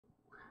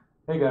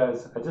Hey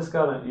guys, I just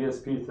got an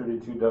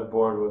ESP32 dev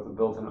board with a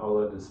built-in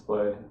OLED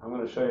display. I'm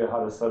going to show you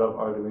how to set up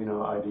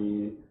Arduino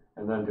IDE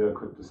and then do a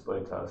quick display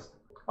test.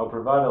 I'll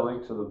provide a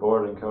link to the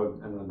board and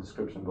code in the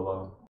description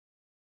below.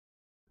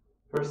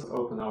 First,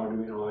 open the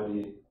Arduino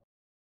IDE.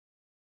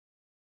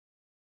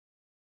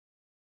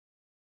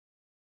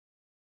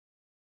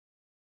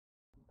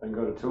 Then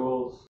go to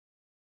Tools,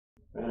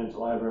 Manage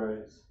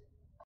Libraries,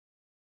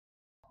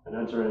 and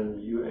enter in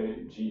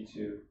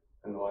U8G2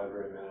 in the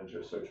Library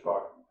Manager search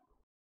bar.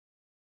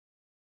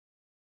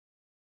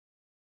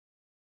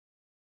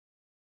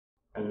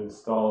 And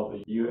install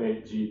the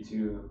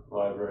U8G2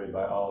 library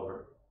by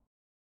Oliver.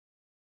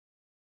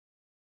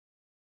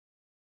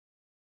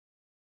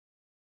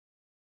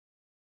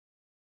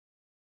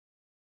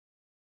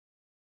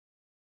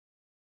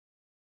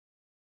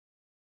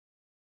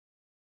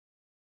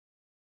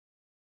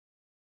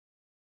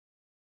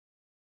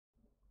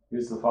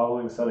 Use the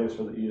following settings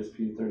for the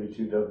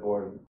ESP32 dev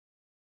board.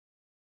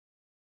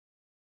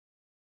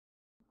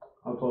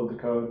 Upload the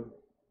code.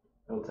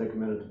 It'll take a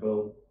minute to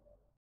build.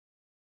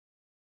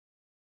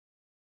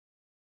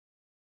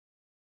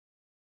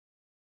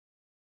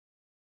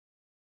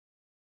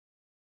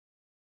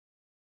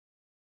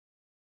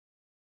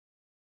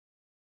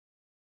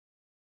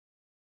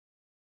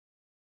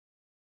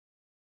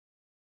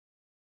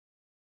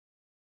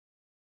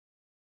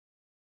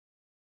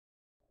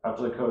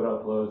 After the code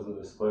uploads,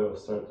 the display will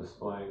start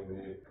displaying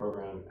the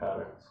programmed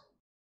patterns.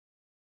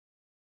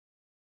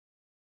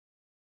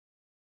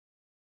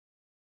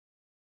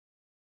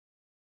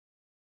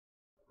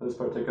 This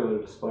particular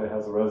display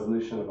has a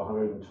resolution of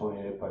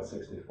 128 by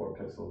 64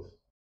 pixels.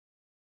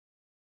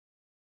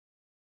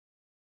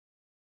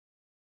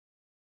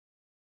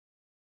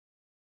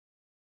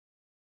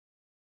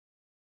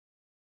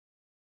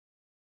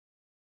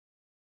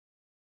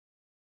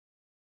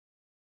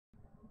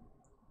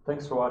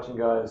 Thanks for watching,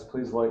 guys.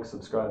 Please like,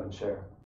 subscribe, and share.